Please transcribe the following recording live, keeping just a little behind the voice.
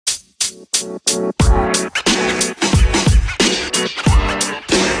How's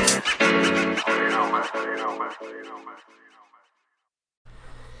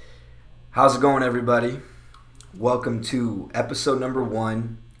it going, everybody? Welcome to episode number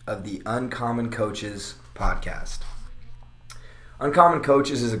 1 of the Uncommon Coaches podcast. Uncommon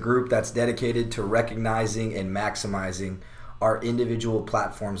Coaches is a group that's dedicated to recognizing and maximizing our individual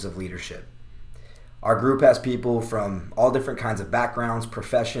platforms of leadership. Our group has people from all different kinds of backgrounds,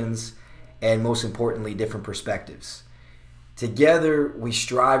 professions, and most importantly, different perspectives. Together, we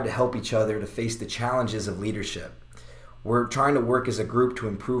strive to help each other to face the challenges of leadership. We're trying to work as a group to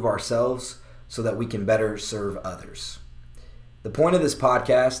improve ourselves so that we can better serve others. The point of this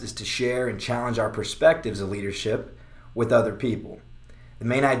podcast is to share and challenge our perspectives of leadership with other people. The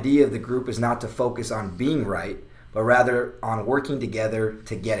main idea of the group is not to focus on being right, but rather on working together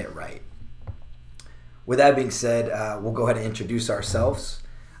to get it right. With that being said, we'll go ahead and introduce ourselves.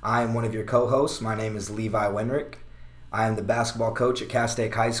 I am one of your co-hosts. My name is Levi Wenrick. I am the basketball coach at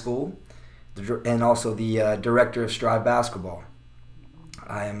Castaic High School and also the director of Strive Basketball.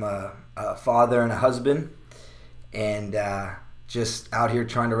 I am a father and a husband, and just out here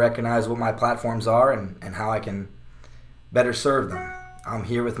trying to recognize what my platforms are and how I can better serve them. I'm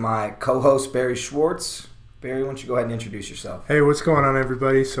here with my co-host, Barry Schwartz. Barry, why don't you go ahead and introduce yourself? Hey, what's going on,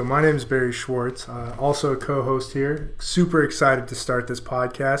 everybody? So my name is Barry Schwartz, also a co-host here. Super excited to start this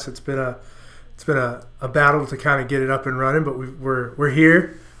podcast. It's been a battle to kind of get it up and running, but we're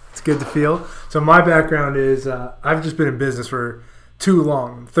here. It's good to feel. So my background is I've just been in business for too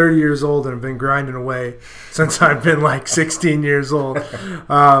long. I'm 30 years old and I've been grinding away since I've been like 16 years old.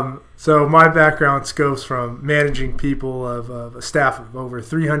 So my background scopes from managing people of a staff of over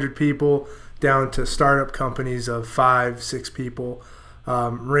 300 people down to startup companies of 5-6 people,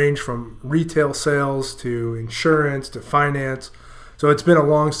 range from retail sales to insurance to finance. So it's been a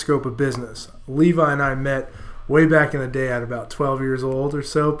long scope of business. Levi and I met way back in the day at about 12 years old or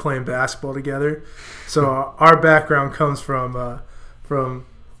so, playing basketball together. So our background comes from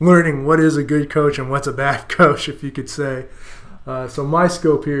learning what is a good coach and what's a bad coach, if you could say. So my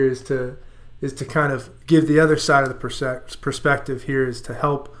scope here is to kind of give the other side of the perspective here, is to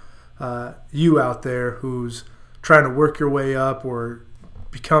help you out there who's trying to work your way up or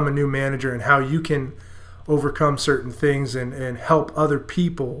become a new manager, and how you can overcome certain things and help other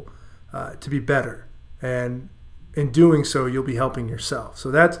people to be better. And in doing so, you'll be helping yourself.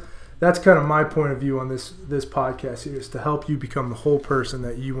 So that's kind of my point of view on this podcast here, is to help you become the whole person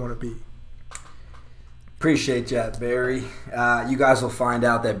that you want to be. Appreciate that, Barry. You guys will find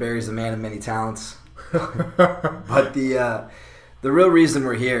out that Barry's a man of many talents. But the real reason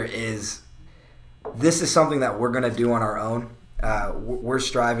we're here is this is something that we're going to do on our own. We're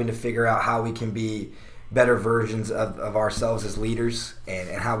striving to figure out how we can be better versions of ourselves as leaders, and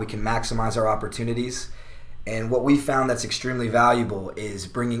how we can maximize our opportunities. And what we found that's extremely valuable is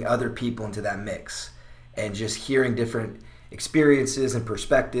bringing other people into that mix and just hearing different experiences and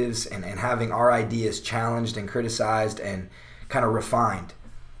perspectives, and having our ideas challenged and criticized and kind of refined.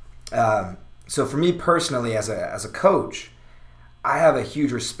 So for me personally, as a coach, I have a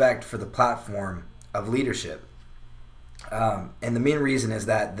huge respect for the platform of leadership. And the main reason is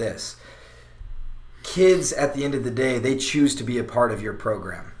that kids, at the end of the day, they choose to be a part of your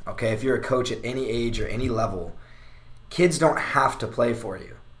program. Okay, if you're a coach at any age or any level, kids don't have to play for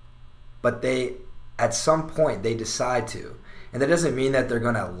you, but at some point they decide to. And that doesn't mean that they're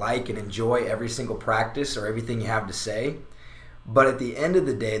going to like and enjoy every single practice or everything you have to say, but at the end of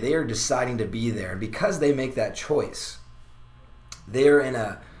the day, they are deciding to be there. And because they make that choice, they're in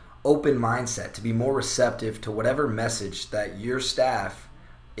an open mindset to be more receptive to whatever message that your staff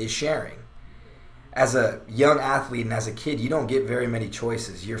is sharing. As a young athlete and as a kid, you don't get very many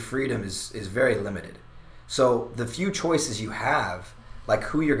choices. Your freedom is very limited. So the few choices you have, like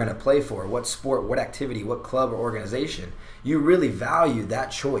who you're going to play for, what sport, what activity, what club or organization, you really value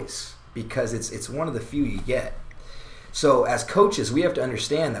that choice because it's one of the few you get. So as coaches, we have to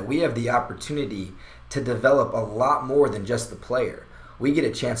understand that we have the opportunity to develop a lot more than just the player. We get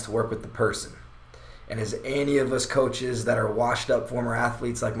a chance to work with the person. And as any of us coaches that are washed up former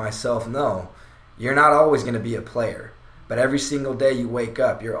athletes like myself know, you're not always going to be a player, but every single day you wake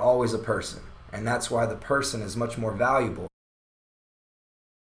up, you're always a person. And that's why the person is much more valuable.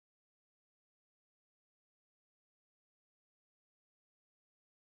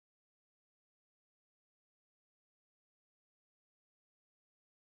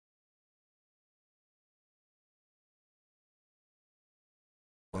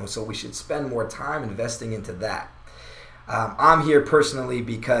 So we should spend more time investing into that. I'm here personally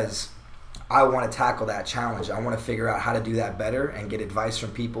because I want to tackle that challenge. I want to figure out how to do that better and get advice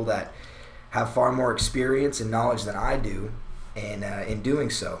from people that have far more experience and knowledge than I do in doing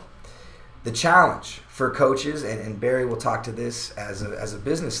so. The challenge for coaches, and Barry will talk to this as a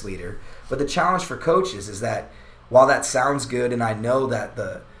business leader, but the challenge for coaches is that while that sounds good, and I know that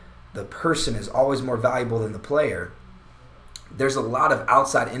the person is always more valuable than the player, there's a lot of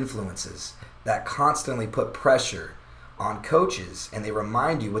outside influences that constantly put pressure on coaches, and they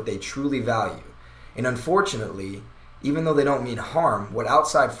remind you what they truly value. And unfortunately, even though they don't mean harm, what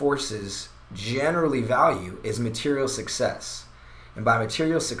outside forces generally value is material success. And by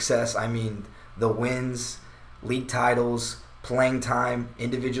material success, I mean the wins, league titles, playing time,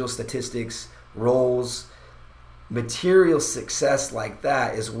 individual statistics, roles. Material success like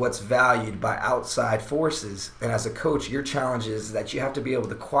that is what's valued by outside forces. And as a coach, your challenge is that you have to be able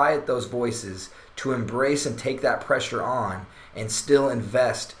to quiet those voices, to embrace and take that pressure on, and still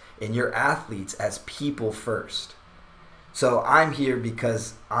invest in your athletes as people first. So I'm here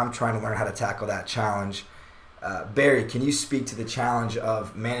because I'm trying to learn how to tackle that challenge. Barry, can you speak to the challenge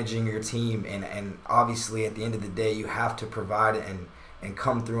of managing your team? And obviously at the end of the day, you have to provide and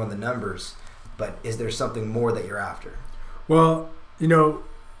come through on the numbers. But is there something more that you're after? Well,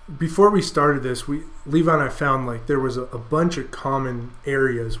 before we started this, Levi and I found like there was a bunch of common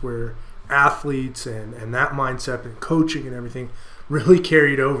areas where athletes and that mindset and coaching and everything really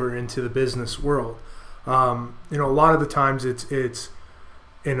carried over into the business world. A lot of the times it's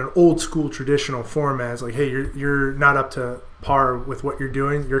in an old school traditional format. It's like, hey, you're not up to par with what you're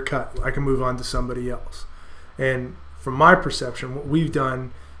doing, you're cut. I can move on to somebody else. And from my perception, what we've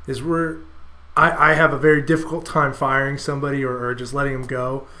done is I have a very difficult time firing somebody or just letting them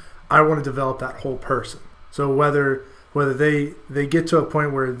go. I want to develop that whole person. So whether they get to a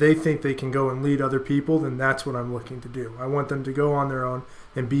point where they think they can go and lead other people, then that's what I'm looking to do. I want them to go on their own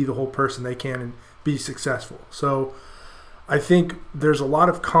and be the whole person they can and be successful. So I think there's a lot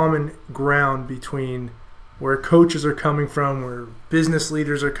of common ground between where coaches are coming from, where business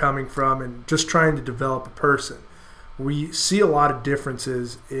leaders are coming from, and just trying to develop a person. We see a lot of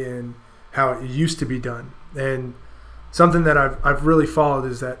differences in how it used to be done. And something that I've really followed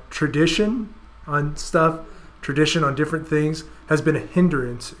is that tradition on different things has been a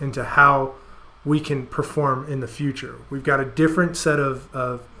hindrance into how we can perform in the future. We've got a different set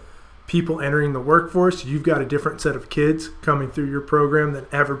of people entering the workforce. You've got a different set of kids coming through your program than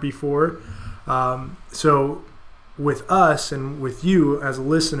ever before. So with us and with you as a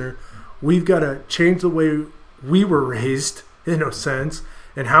listener, we've got to change the way we were raised, in a sense,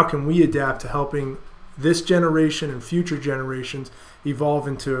 and how can we adapt to helping this generation and future generations evolve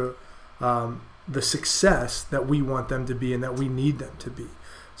into the success that we want them to be and that we need them to be.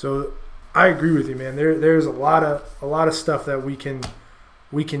 So I agree with you, man. There's a lot of stuff that we can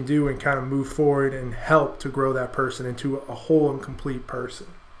do and kind of move forward and help to grow that person into a whole and complete person.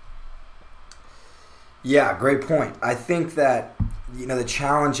 Yeah, great point. I think that the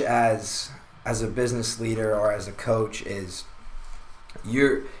challenge as a business leader or as a coach is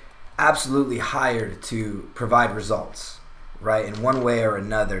you're absolutely hired to provide results, right? In one way or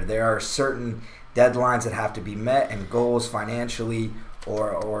another. There are certain deadlines that have to be met and goals financially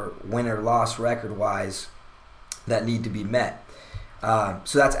or win or loss record-wise that need to be met.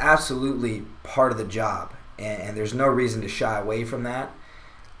 So that's absolutely part of the job, and there's no reason to shy away from that.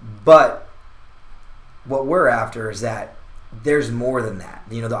 But what we're after is that there's more than that.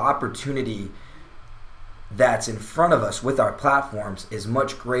 The opportunity that's in front of us with our platforms is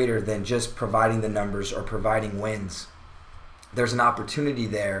much greater than just providing the numbers or providing wins. There's an opportunity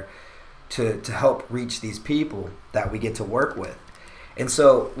there to help reach these people that we get to work with. And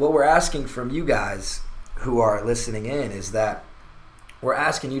so what we're asking from you guys who are listening in is that we're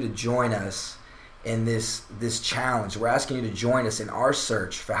asking you to join us in this challenge. We're asking you to join us in our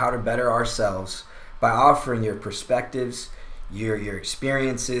search for how to better ourselves by offering your perspectives, your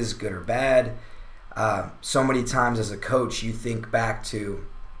experiences, good or bad. So many times as a coach, you think back to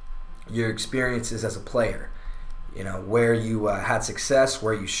your experiences as a player, where you had success,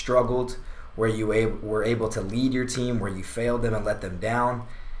 where you struggled, where you were able to lead your team, where you failed them and let them down.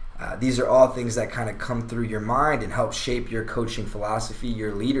 These are all things that kind of come through your mind and help shape your coaching philosophy,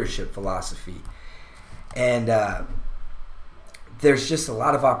 your leadership philosophy. And there's just a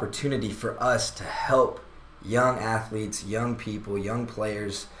lot of opportunity for us to help young athletes, young people, young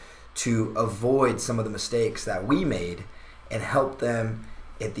players to avoid some of the mistakes that we made and help them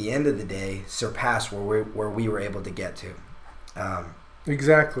at the end of the day surpass where we were able to get to.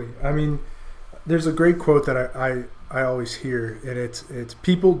 Exactly. I mean, there's a great quote that I always hear, and it's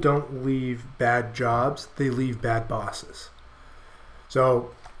people don't leave bad jobs, they leave bad bosses.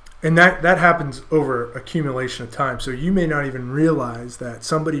 So And that happens over accumulation of time. So you may not even realize that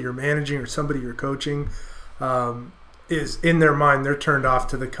somebody you're managing or somebody you're coaching is in their mind, they're turned off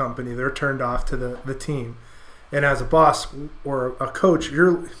to the company. They're turned off to the team. And as a boss or a coach,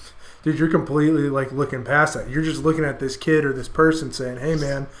 you're completely like looking past that. You're just looking at this kid or this person saying, hey,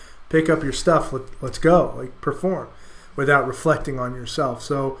 man, pick up your stuff. Let's go. Like, perform without reflecting on yourself.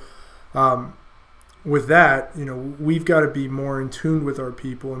 So with that, we've got to be more in tune with our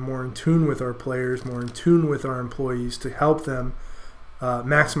people and more in tune with our players, more in tune with our employees to help them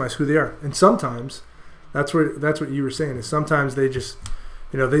maximize who they are. And sometimes that's what you were saying is sometimes they just,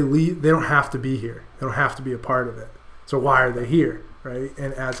 they leave. They don't have to be here. They don't have to be a part of it. So why are they here, right?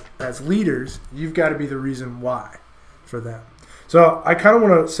 And as leaders, you've got to be the reason why for them. So I kind of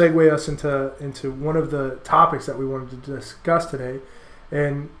want to segue us into one of the topics that we wanted to discuss today,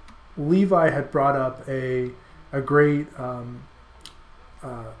 and Levi had brought up a great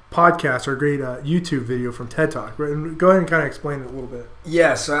podcast or a great YouTube video from TED Talk. Right? Go ahead and kind of explain it a little bit.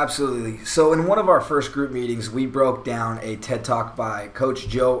 Yeah, so absolutely. So in one of our first group meetings, we broke down a TED Talk by Coach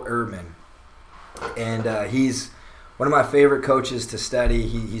Joe Ehrmann. And he's one of my favorite coaches to study.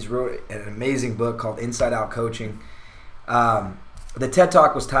 He's wrote an amazing book called Inside Out Coaching. The TED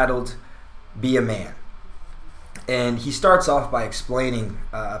Talk was titled Be a Man. And he starts off by explaining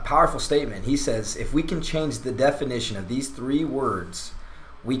a powerful statement. He says, if we can change the definition of these 3 words,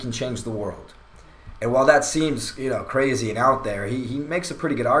 we can change the world. And while that seems, crazy and out there, he makes a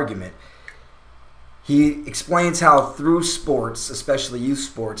pretty good argument. He explains how through sports, especially youth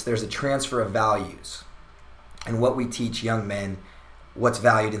sports, there's a transfer of values and what we teach young men, what's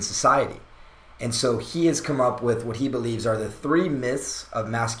valued in society. And so he has come up with what he believes are the 3 myths of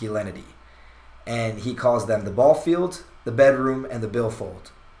masculinity. And he calls them the ball field, the bedroom, and the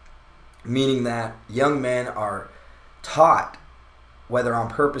billfold. Meaning that young men are taught, whether on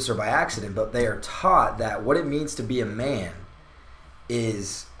purpose or by accident, but they are taught that what it means to be a man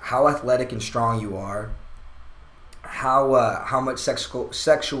is how athletic and strong you are, how much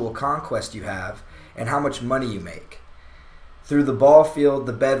sexual conquest you have, and how much money you make. Through the ball field,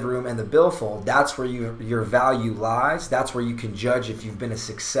 the bedroom, and the billfold, that's where your value lies. That's where you can judge if you've been a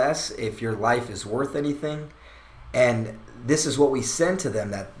success, if your life is worth anything. And this is what we send to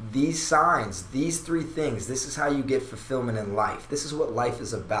them, that these signs, these 3 things, this is how you get fulfillment in life. This is what life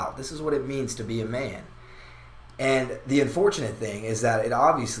is about. This is what it means to be a man. And the unfortunate thing is that it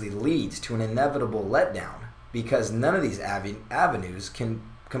obviously leads to an inevitable letdown because none of these avenues can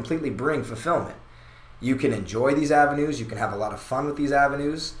completely bring fulfillment. You can enjoy these avenues, you can have a lot of fun with these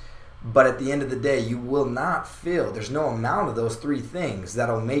avenues, but at the end of the day, you will not feel, there's no amount of those 3 things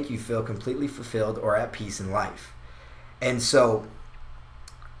that'll make you feel completely fulfilled or at peace in life. And so,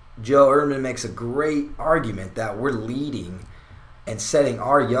 Joe Ehrmann makes a great argument that we're leading and setting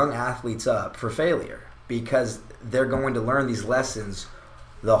our young athletes up for failure because they're going to learn these lessons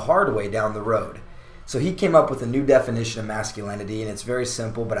the hard way down the road. So he came up with a new definition of masculinity, and it's very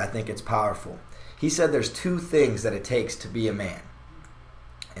simple, but I think it's powerful. He said there's 2 things that it takes to be a man.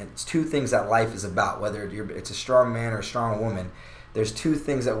 And it's 2 things that life is about, whether it's a strong man or a strong woman. There's 2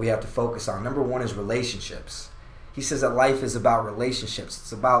 things that we have to focus on. Number 1 is relationships. He says that life is about relationships.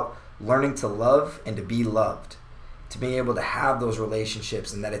 It's about learning to love and to be loved, to being able to have those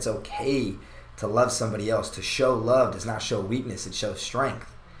relationships, and that it's okay to love somebody else. To show love does not show weakness, it shows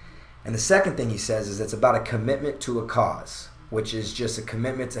strength. And the second thing he says is it's about a commitment to a cause, which is just a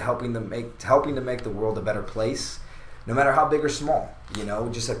commitment to helping to make the world a better place, no matter how big or small.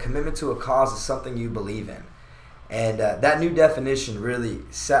 Just a commitment to a cause is something you believe in. And that new definition really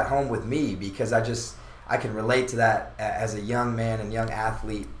sat home with me because I can relate to that as a young man and young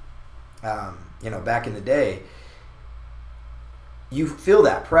athlete. Back in the day, you feel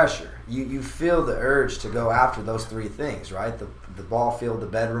that pressure. You feel the urge to go after those 3 things, right? The ball field, the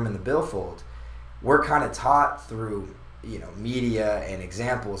bedroom, and the billfold. We're kind of taught through media and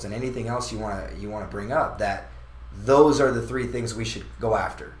examples and anything else you want to bring up that those are the 3 things we should go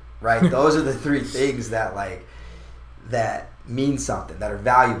after, right? Those are the 3 things that mean something, that are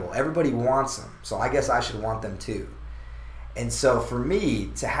valuable. Everybody wants them, so I guess I should want them too. And so for me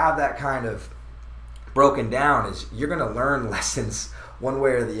to have that kind of broken down is you're going to learn lessons one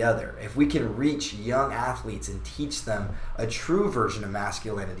way or the other. If we can reach young athletes and teach them a true version of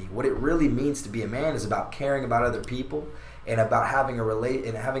masculinity, what it really means to be a man is about caring about other people and about having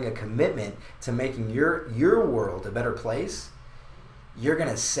a commitment to making your world a better place. You're going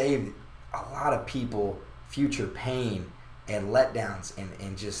to save a lot of people future pain and letdowns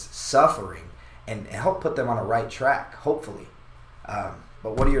and just suffering and help put them on a right track, hopefully.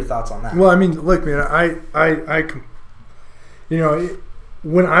 But what are your thoughts on that? Well, I mean, look, man,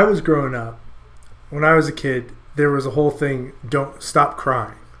 when I was growing up, when I was a kid, there was a whole thing, don't stop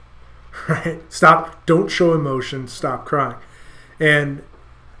crying, right? Don't show emotion, stop crying. And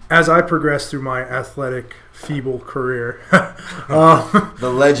as I progressed through my athletic, feeble career,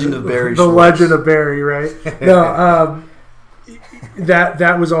 the legend of Barry. The legend of Barry, right? No,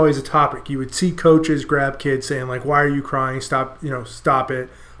 that was always a topic. You would see coaches grab kids saying like, "Why are you crying? Stop it."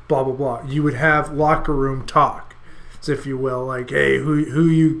 Blah blah blah. You would have locker room talk, if you will, like, "Hey, who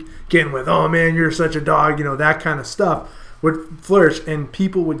you getting with? Oh man, you're such a dog." That kind of stuff would flourish, and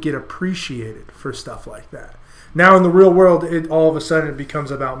people would get appreciated for stuff like that. Now in the real world, all of a sudden it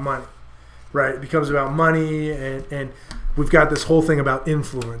becomes about money, right? It becomes about money, and we've got this whole thing about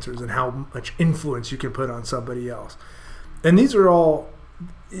influencers and how much influence you can put on somebody else. And these are all,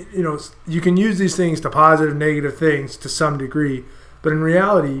 you can use these things to positive, negative things to some degree, but in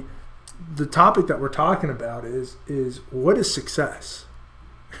reality, the topic that we're talking about is what is success,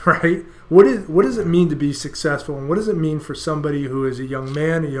 right? What does it mean to be successful, and what does it mean for somebody who is a young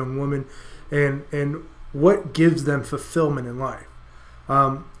man, a young woman, and what gives them fulfillment in life?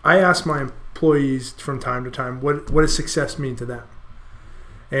 I ask my employees from time to time, what does success mean to them?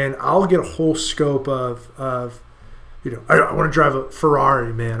 And I'll get a whole scope of I want to drive a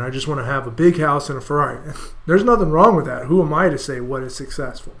Ferrari, man. I just want to have a big house and a Ferrari. There's nothing wrong with that. Who am I to say what is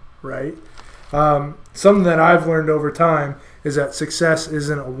successful, right? Something that I've learned over time is that success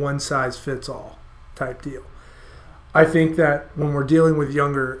isn't a one-size-fits-all type deal. I think that when we're dealing with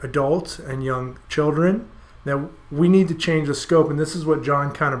younger adults and young children, that we need to change the scope, and this is what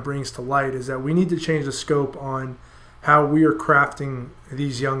John kind of brings to light, is that we need to change the scope on how we are crafting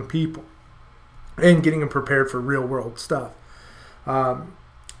these young people and getting them prepared for real world stuff.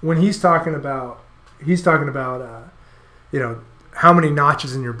 When he's talking about how many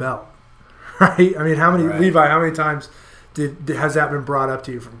notches in your belt, right? I mean, Levi, how many times has that been brought up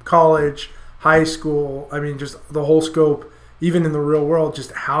to you from college, high school? I mean, just the whole scope, even in the real world,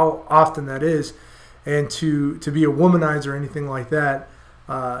 just how often that is. And to be a womanizer or anything like that,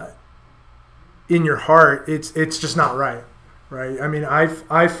 in your heart, it's just not right? I mean,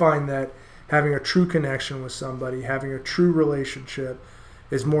 I find that having a true connection with somebody, having a true relationship,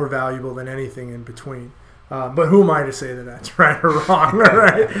 is more valuable than anything in between. But who am I to say that that's right or wrong?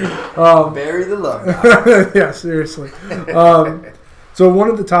 Right? Bury the love guy. Yeah, seriously. So one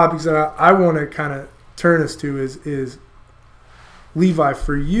of the topics that I want to kind of turn us to is Levi,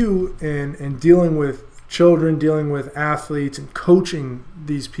 for you and dealing with children, dealing with athletes, and coaching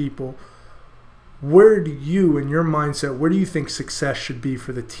these people. Where do you, in your mindset, where do you think success should be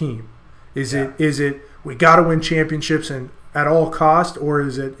for the team? Is it we got to win championships and at all cost, or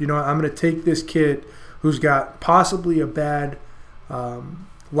is it, I'm going to take this kid who's got possibly a bad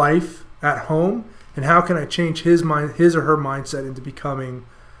life at home, and how can I change his or her mindset into becoming,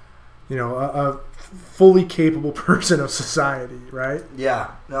 a fully capable person of society, right?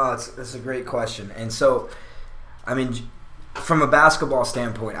 Yeah, no, it's a great question. And so, I mean, from a basketball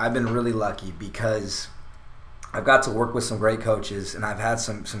standpoint, I've been really lucky because I've got to work with some great coaches, and I've had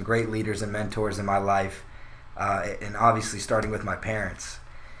some great leaders and mentors in my life, and obviously starting with my parents.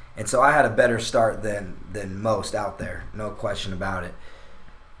 And so I had a better start than most out there, no question about it.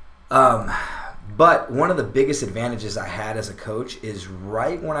 But one of the biggest advantages I had as a coach is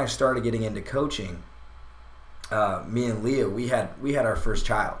right when I started getting into coaching, me and Leah, we had our first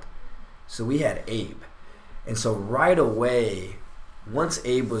child. So we had Abe. And so right away, once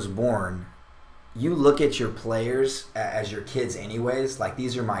Abe was born, you look at your players as your kids anyways, like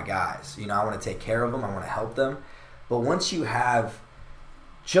these are my guys. I want to take care of them. I want to help them. But once you have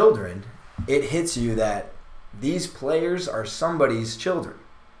children, it hits you that these players are somebody's children.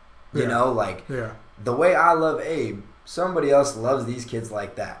 The way I love Abe, somebody else loves these kids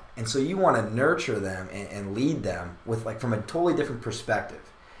like that. And so you want to nurture them and lead them with from a totally different perspective.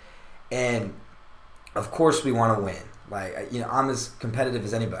 And of course we want to win. I'm as competitive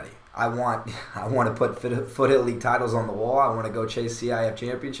as anybody. I want to put Foothill League titles on the wall. I want to go chase CIF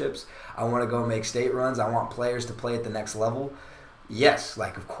championships. I want to go make state runs. I want players to play at the next level. Yes,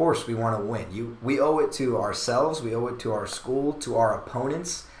 of course we want to win. We owe it to ourselves. We owe it to our school, to our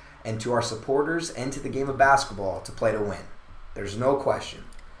opponents, and to our supporters, and to the game of basketball to play to win. There's no question.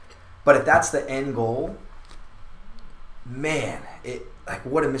 But if that's the end goal, man,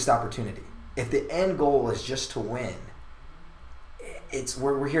 what a missed opportunity. If the end goal is just to win,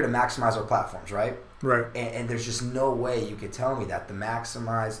 we're here to maximize our platforms, right? Right. And there's just no way you could tell me that to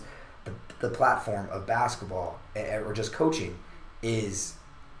maximize the platform of basketball or just coaching is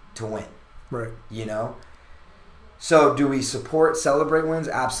to win. Right. So do we support, celebrate wins?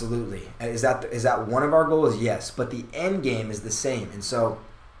 Absolutely. Is that one of our goals? Yes. But the end game is the same. And so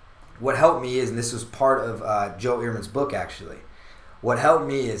what helped me is, and this was part of Joe Ehrman's book actually, what helped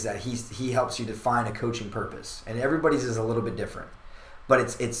me is that he helps you define a coaching purpose. And everybody's is a little bit different. But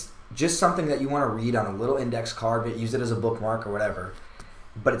it's just something that you want to read on a little index card, but use it as a bookmark or whatever.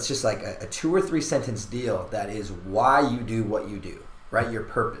 But it's just like a 2 or 3 sentence deal that is why you do what you do, right? Your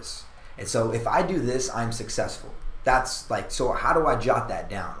purpose. And so if I do this, I'm successful. That's like, so how do I jot that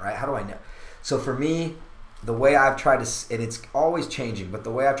down, right? How do I know? So for me, the way I've tried to, and it's always changing, but the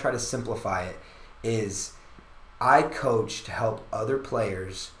way I've tried to simplify it is I coach to help other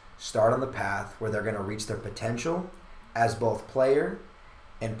players start on the path where they're going to reach their potential as both player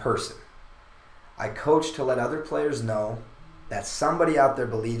and person. I coach to let other players know that somebody out there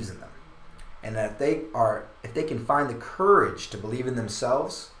believes in them, and that if they can find the courage to believe in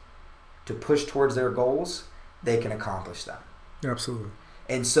themselves, to push towards their goals, they can accomplish them. Absolutely.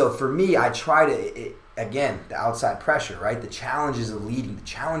 And so for me, I try to, again, the outside pressure, right? The challenges of leading, the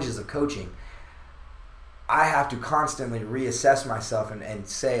challenges of coaching. I have to constantly reassess myself and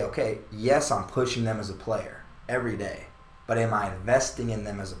say, okay, yes, I'm pushing them as a player every day, but am I investing in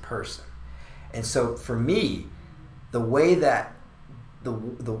them as a person? And so for me, the way that,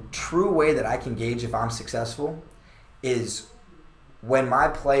 the true way that I can gauge if I'm successful is when my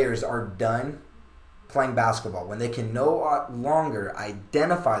players are done playing basketball, when they can no longer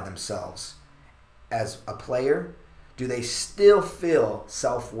identify themselves as a player. Do they still feel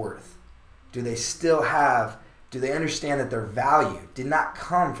self-worth? Do they understand that their value did not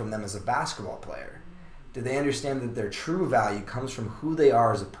come from them as a basketball player? Do they understand that their true value comes from who they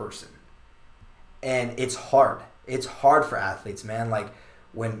are as a person? And it's hard. It's hard for athletes, man. Like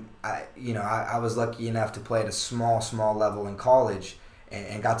when I was lucky enough to play at a small level in college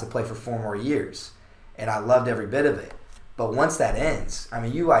and got to play for 4 more years. And I loved every bit of it. But once that ends, I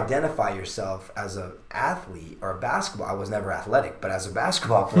mean, you identify yourself as an athlete or a basketball. I was never athletic, but as a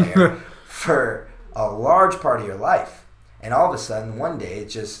basketball player for a large part of your life. And all of a sudden, one day, it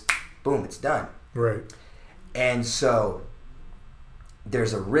just, boom, it's done. Right. And so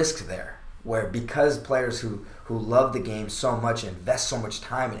there's a risk there where because players who love the game so much, invest so much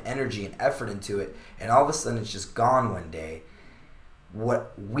time and energy and effort into it, and all of a sudden it's just gone one day,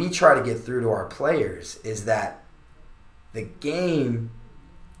 what we try to get through to our players is that the game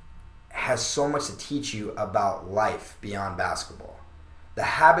has so much to teach you about life beyond basketball. The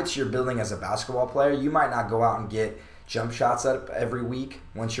habits you're building as a basketball player, you might not go out and get jump shots up every week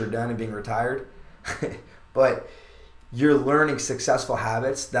once you're done and being retired, but you're learning successful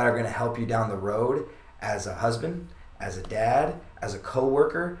habits that are going to help you down the road as a husband, as a dad, as a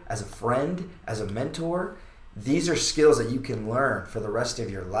coworker, as a friend, as a mentor. These are skills that you can learn for the rest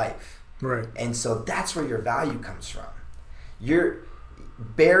of your life. Right. And so that's where your value comes from.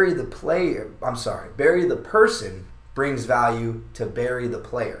 Bury the person brings value to bury the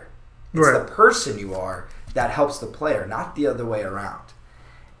player. It's Right. the person you are that helps the player, not the other way around.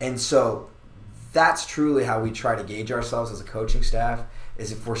 And so that's truly how we try to gauge ourselves as a coaching staff,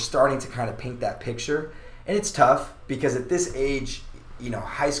 is if we're starting to kind of paint that picture. And it's tough because at this age,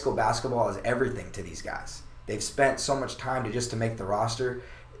 high school basketball is everything to these guys. They've spent so much time to make the roster.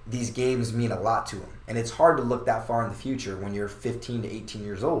 These games mean a lot to them. And it's hard to look that far in the future when you're 15 to 18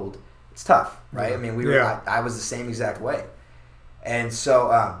 years old. It's tough, right? Yeah. I mean, I was the same exact way. And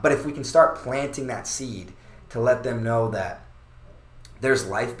so, but if we can start planting that seed to let them know that there's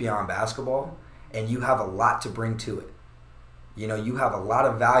life beyond basketball and you have a lot to bring to it. You have a lot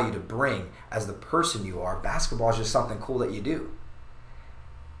of value to bring as the person you are. Basketball is just something cool that you do.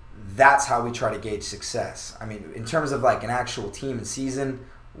 That's how we try to gauge success. I mean, in terms of like an actual team and season,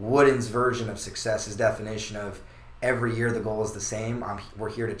 Wooden's version of success, his definition of every year the goal is the same. We're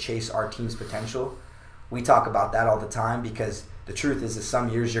here to chase our team's potential. We talk about that all the time because the truth is that some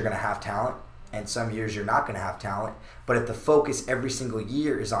years you're going to have talent and some years you're not going to have talent. But if the focus every single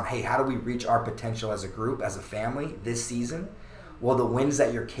year is on, hey, how do we reach our potential as a group, as a family this season? Well, the wins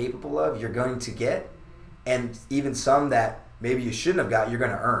that you're capable of, you're going to get. And even some that maybe you shouldn't have got, you're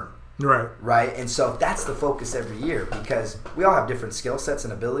going to earn. Right. Right? And so that's the focus every year because we all have different skill sets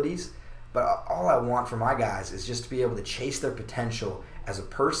and abilities. But all I want for my guys is just to be able to chase their potential as a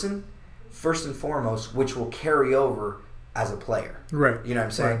person, first and foremost, which will carry over as a player. Right. You know what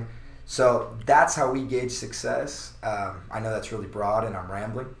I'm saying? Right. So that's how we gauge success. I know that's really broad and I'm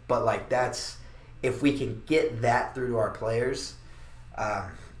rambling, but like that's, if we can get that through to our players,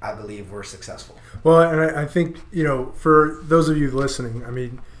 I believe we're successful. Well, and I think, for those of you listening, I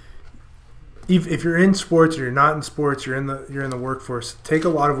mean, if you're in sports or you're not in sports, you're in the workforce, take a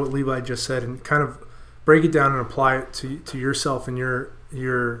lot of what Levi just said and kind of break it down and apply it to yourself and your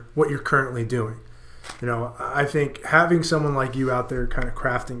what you're currently doing. I think having someone like you out there kind of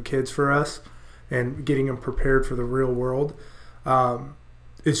crafting kids for us and getting them prepared for the real world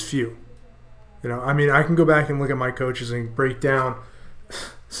is few. I can go back and look at my coaches and break down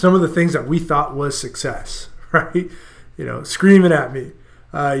some of the things that we thought was success, right? Screaming at me,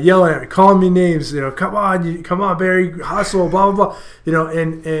 yelling at me, calling me names, come on, Barry, hustle, blah, blah, blah,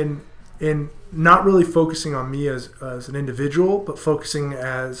 and not really focusing on me as an individual, but focusing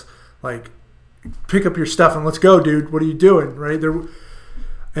as like, pick up your stuff and let's go, dude. What are you doing, right?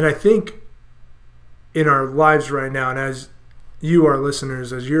 And I think in our lives right now, and as you, our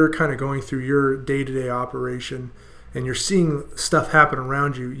listeners, as you're kind of going through your day-to-day operation and you're seeing stuff happen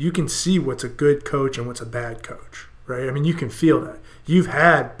around you, you can see what's a good coach and what's a bad coach, right? I mean, you can feel that. You've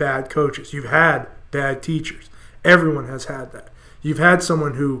had bad coaches. You've had bad teachers. Everyone has had that. You've had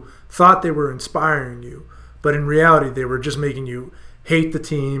someone who thought they were inspiring you, but in reality, they were just making you hate the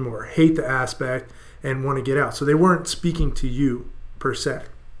team or hate the aspect and want to get out. So they weren't speaking to you per se.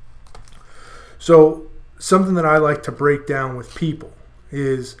 So something that I like to break down with people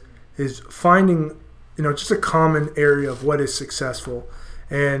is finding, just a common area of what is successful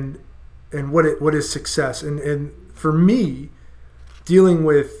and what is success. And for me, dealing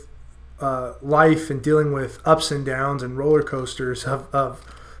with life and dealing with ups and downs and roller coasters of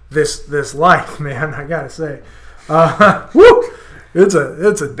this life, man, I gotta say, woo! It's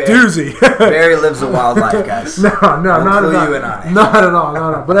a doozy. Barry lives a wild life, guys. No, not at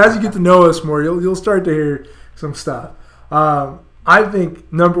all. But as you get to know us more, you'll start to hear some stuff. I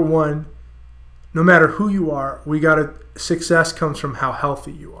think number one, no matter who you are, success comes from how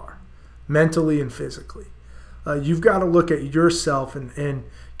healthy you are, mentally and physically. You've got to look at yourself and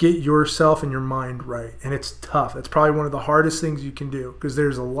get yourself and your mind right, and it's tough. It's probably one of the hardest things you can do because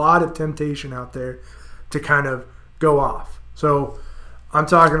there's a lot of temptation out there to kind of go off. So I'm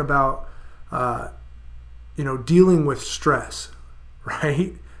talking about, dealing with stress,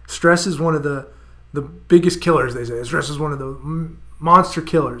 right? Stress is one of the biggest killers, they say. Stress is one of the monster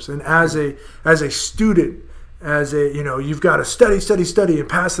killers. And as a student, you've got to study and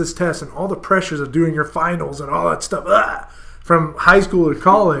pass this test and all the pressures of doing your finals and all that stuff from high school to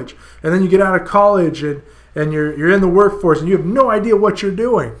college. And then you get out of college and you're in the workforce and you have no idea what you're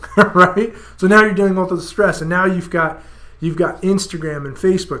doing, right? So now you're dealing with all the stress, and now you've got Instagram and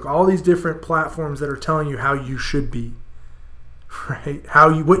Facebook, all these different platforms that are telling you how you should be, right?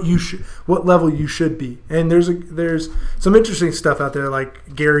 What level you should be. And there's some interesting stuff out there,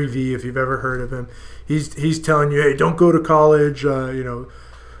 like Gary Vee, if you've ever heard of him. He's telling you, hey, don't go to college,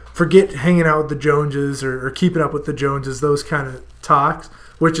 forget hanging out with the Joneses or keeping up with the Joneses, those kind of talks,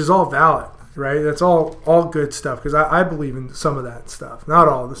 which is all valid, right? That's all good stuff, because I believe in some of that stuff. Not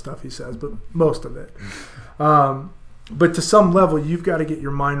all of the stuff he says, but most of it. But to some level, you've got to get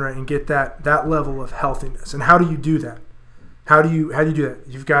your mind right and get that level of healthiness. And how do you do that? How do you do that?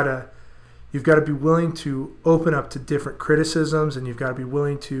 You've got to be willing to open up to different criticisms, and you've got to be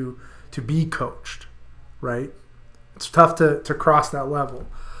willing to be coached, right? It's tough to cross that level.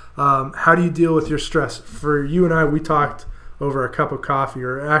 How do you deal with your stress? For you and I, we talked over a cup of coffee,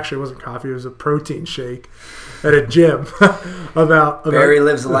 or actually it wasn't coffee, it was a protein shake at a gym about Barry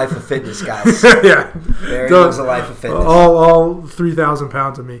lives a life of fitness, guys. Yeah. Barry lives a life of fitness. All 3,000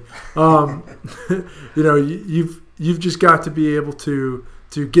 pounds of me. You've just got to be able to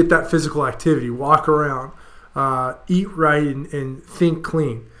get that physical activity, walk around, eat right, and think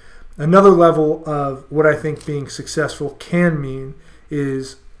clean. Another level of what I think being successful can mean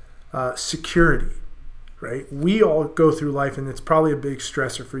is security. Right? We all go through life, and it's probably a big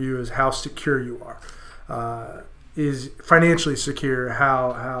stressor for you is how secure you are. Is financially secure,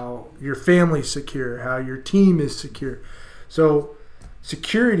 how your family's secure, how your team is secure. So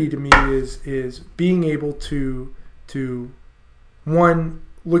security to me is being able to one,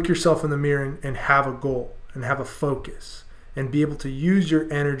 look yourself in the mirror and have a goal and have a focus and be able to use your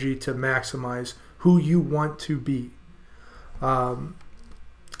energy to maximize who you want to be.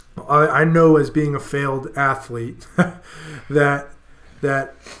 I know, as being a failed athlete, that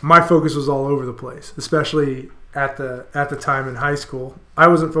my focus was all over the place, especially at the time in high school. I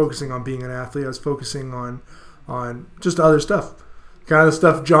wasn't focusing on being an athlete. I was focusing on just other stuff, kind of the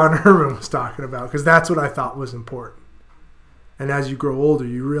stuff John Herman was talking about, because that's what I thought was important. And as you grow older,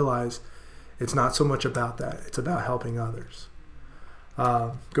 you realize it's not so much about that. It's about helping others.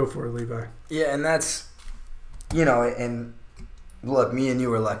 Go for it, Levi. Yeah, and that's, and look, me and you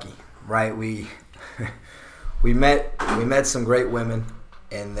were lucky, right? We met some great women,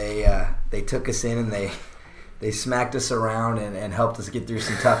 and they took us in, and They smacked us around and helped us get through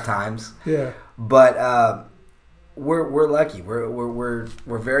some tough times. Yeah. But we're lucky.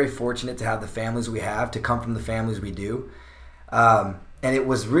 We're very fortunate to have the families we have, to come from the families we do. And it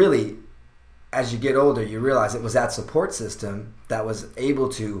was really, as you get older, you realize it was that support system that was able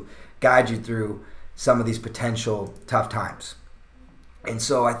to guide you through some of these potential tough times. And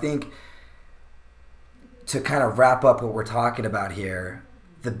so I think, to kind of wrap up what we're talking about here,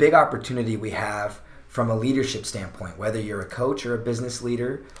 the big opportunity we have from a leadership standpoint, whether you're a coach or a business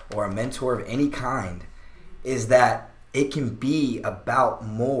leader or a mentor of any kind, is that it can be about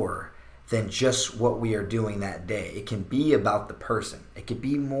more than just what we are doing that day. It can be about the person. It could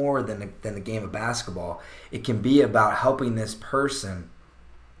be more than the game of basketball. It can be about helping this person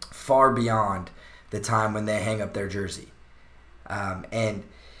far beyond the time when they hang up their jersey. And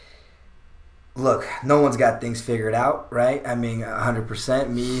look, no one's got things figured out, right? I mean, 100%,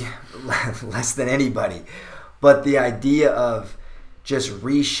 me less than anybody. But the idea of just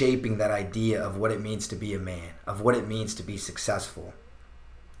reshaping that idea of what it means to be a man, of what it means to be successful.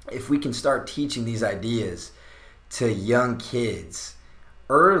 If we can start teaching these ideas to young kids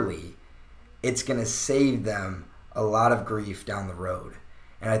early, it's going to save them a lot of grief down the road.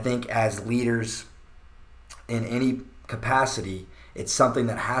 And I think as leaders in any capacity, it's something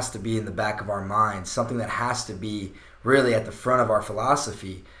that has to be in the back of our minds, something that has to be really at the front of our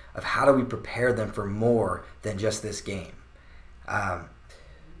philosophy of how do we prepare them for more than just this game.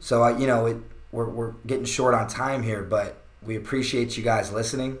 We're getting short on time here, but we appreciate you guys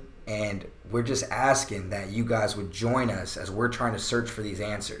listening, and we're just asking that you guys would join us as we're trying to search for these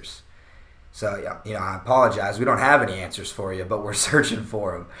answers. So, I apologize. We don't have any answers for you, but we're searching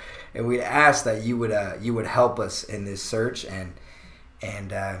for them. And we ask that you would help us in this search and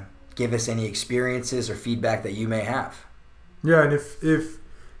give us any experiences or feedback that you may have. Yeah, and if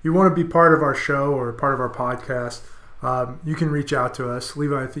you want to be part of our show or part of our podcast, you can reach out to us.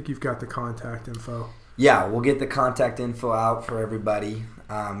 Levi, I think you've got the contact info. Yeah, we'll get the contact info out for everybody.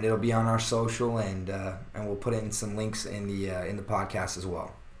 It'll be on our social, and we'll put in some links in the podcast as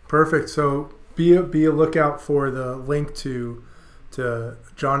well. Perfect. So be a lookout for the link to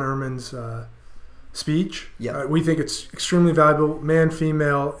John Ehrman's speech. Yeah, we think it's extremely valuable. Man,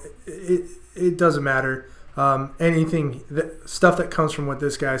 female, it doesn't matter. Stuff that comes from what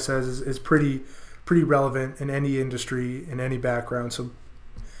this guy says is pretty relevant in any industry, in any background. So,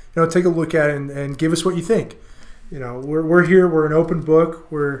 take a look at it and give us what you think. We're here. We're an open book.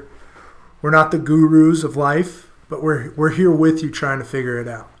 We're not the gurus of life, but we're here with you trying to figure it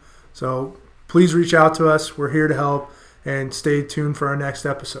out. So please reach out to us. We're here to help, and stay tuned for our next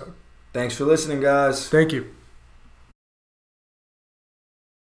episode. Thanks for listening, guys. Thank you.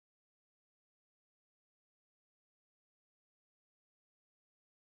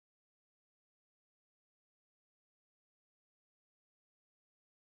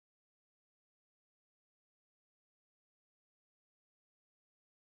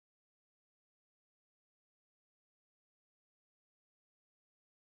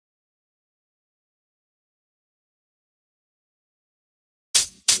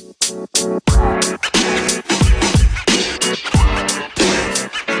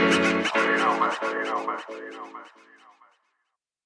 You know, man.